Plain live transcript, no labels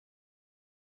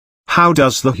How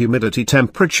does the humidity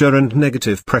temperature and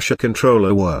negative pressure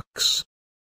controller works?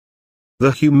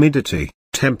 The humidity,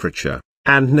 temperature,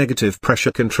 and negative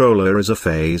pressure controller is a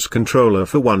phase controller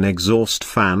for one exhaust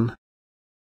fan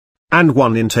and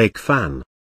one intake fan.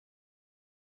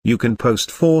 You can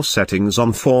post 4 settings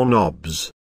on 4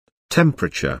 knobs: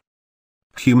 temperature,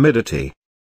 humidity,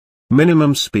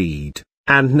 minimum speed,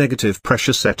 and negative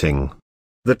pressure setting.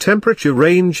 The temperature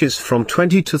range is from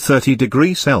 20 to 30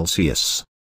 degrees Celsius.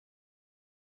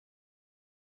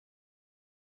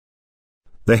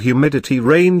 The humidity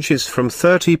range is from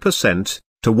 30%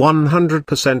 to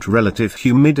 100% relative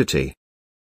humidity.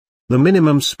 The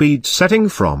minimum speed setting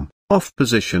from off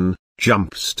position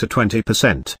jumps to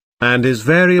 20% and is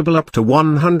variable up to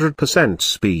 100%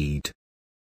 speed.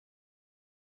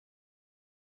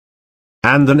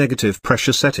 And the negative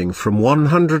pressure setting from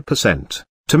 100%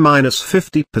 to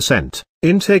 -50%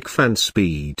 intake fan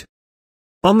speed.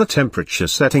 On the temperature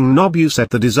setting knob you set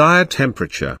the desired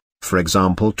temperature, for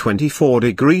example 24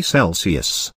 degrees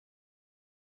Celsius.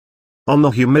 On the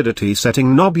humidity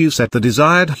setting knob you set the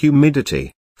desired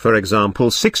humidity, for example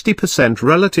 60%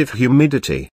 relative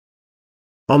humidity.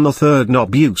 On the third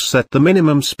knob you set the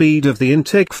minimum speed of the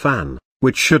intake fan,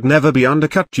 which should never be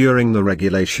undercut during the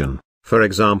regulation, for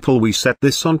example we set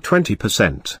this on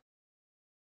 20%.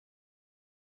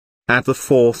 At the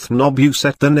fourth knob you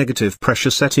set the negative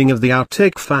pressure setting of the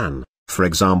outtake fan, for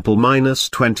example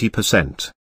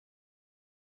 -20%.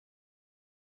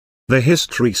 The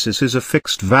hysteresis is a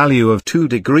fixed value of 2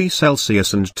 degrees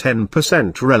Celsius and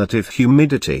 10% relative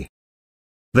humidity.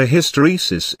 The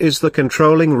hysteresis is the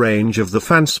controlling range of the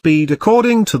fan speed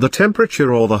according to the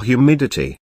temperature or the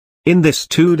humidity. In this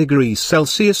 2 degrees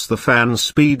Celsius the fan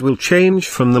speed will change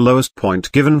from the lowest point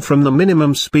given from the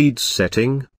minimum speed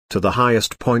setting, to the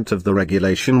highest point of the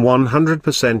regulation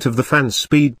 100% of the fan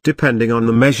speed depending on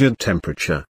the measured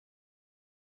temperature.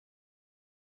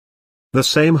 The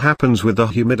same happens with the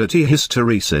humidity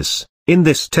hysteresis. In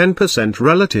this 10%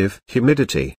 relative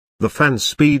humidity, the fan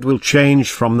speed will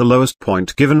change from the lowest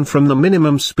point given from the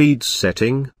minimum speed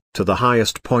setting, to the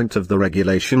highest point of the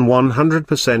regulation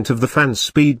 100% of the fan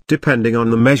speed depending on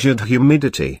the measured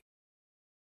humidity.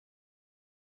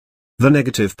 The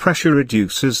negative pressure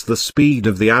reduces the speed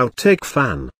of the outtake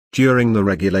fan, during the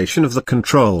regulation of the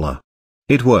controller.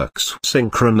 It works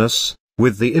synchronous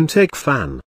with the intake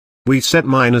fan. We set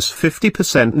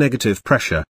 -50% negative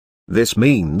pressure. This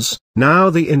means, now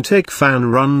the intake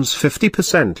fan runs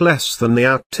 50% less than the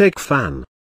outtake fan.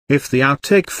 If the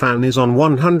outtake fan is on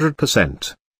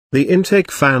 100%, the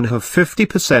intake fan have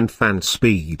 50% fan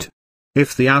speed.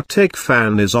 If the outtake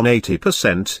fan is on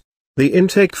 80%, the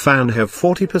intake fan have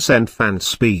 40% fan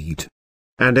speed.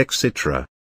 And etc.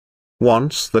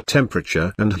 Once the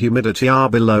temperature and humidity are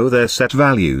below their set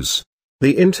values,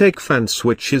 the intake fan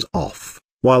switches off,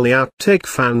 while the outtake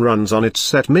fan runs on its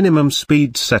set minimum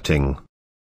speed setting.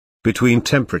 Between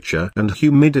temperature and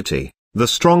humidity, the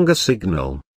stronger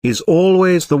signal is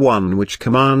always the one which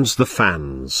commands the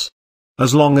fans.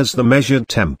 As long as the measured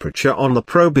temperature on the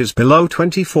probe is below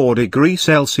 24 degrees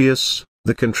Celsius,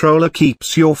 the controller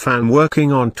keeps your fan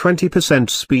working on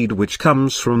 20% speed which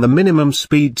comes from the minimum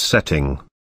speed setting.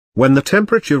 When the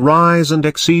temperature rise and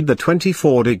exceed the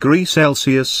 24 degrees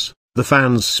Celsius, the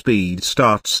fan's speed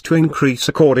starts to increase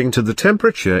according to the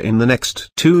temperature in the next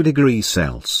 2 degrees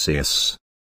Celsius.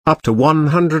 Up to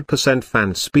 100%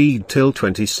 fan speed till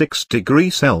 26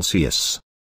 degrees Celsius.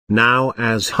 Now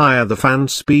as higher the fan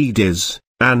speed is,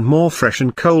 and more fresh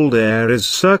and cold air is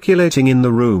circulating in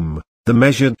the room, the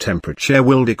measured temperature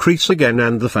will decrease again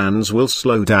and the fans will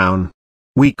slow down.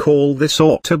 We call this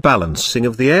auto-balancing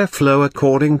of the airflow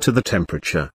according to the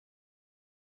temperature.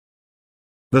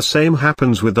 The same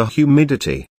happens with the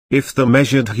humidity. If the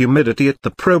measured humidity at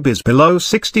the probe is below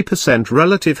 60%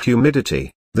 relative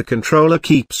humidity, the controller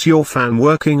keeps your fan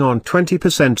working on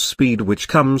 20% speed which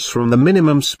comes from the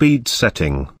minimum speed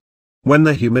setting. When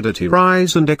the humidity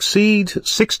rise and exceed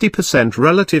 60%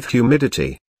 relative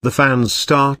humidity, the fans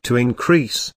start to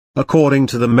increase, according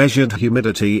to the measured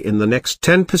humidity in the next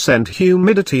 10%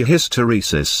 humidity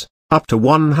hysteresis, up to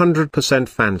 100%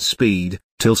 fan speed,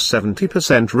 till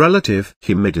 70% relative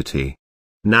humidity.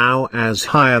 Now as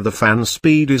higher the fan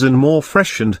speed is and more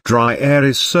fresh and dry air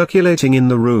is circulating in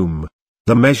the room,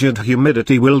 the measured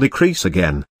humidity will decrease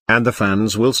again, and the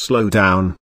fans will slow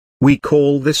down. We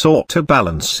call this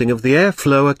auto-balancing of the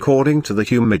airflow according to the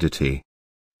humidity.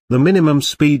 The minimum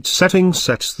speed setting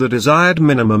sets the desired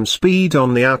minimum speed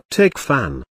on the outtake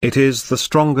fan. It is the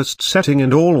strongest setting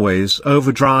and always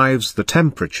overdrives the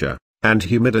temperature and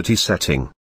humidity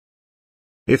setting.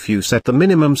 If you set the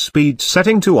minimum speed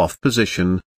setting to off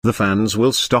position, The fans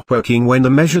will stop working when the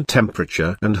measured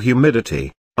temperature and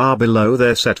humidity are below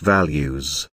their set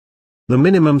values. The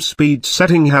minimum speed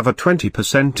setting have a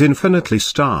 20% infinitely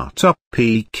start-up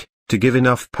peak, to give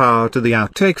enough power to the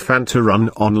outtake fan to run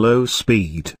on low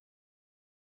speed.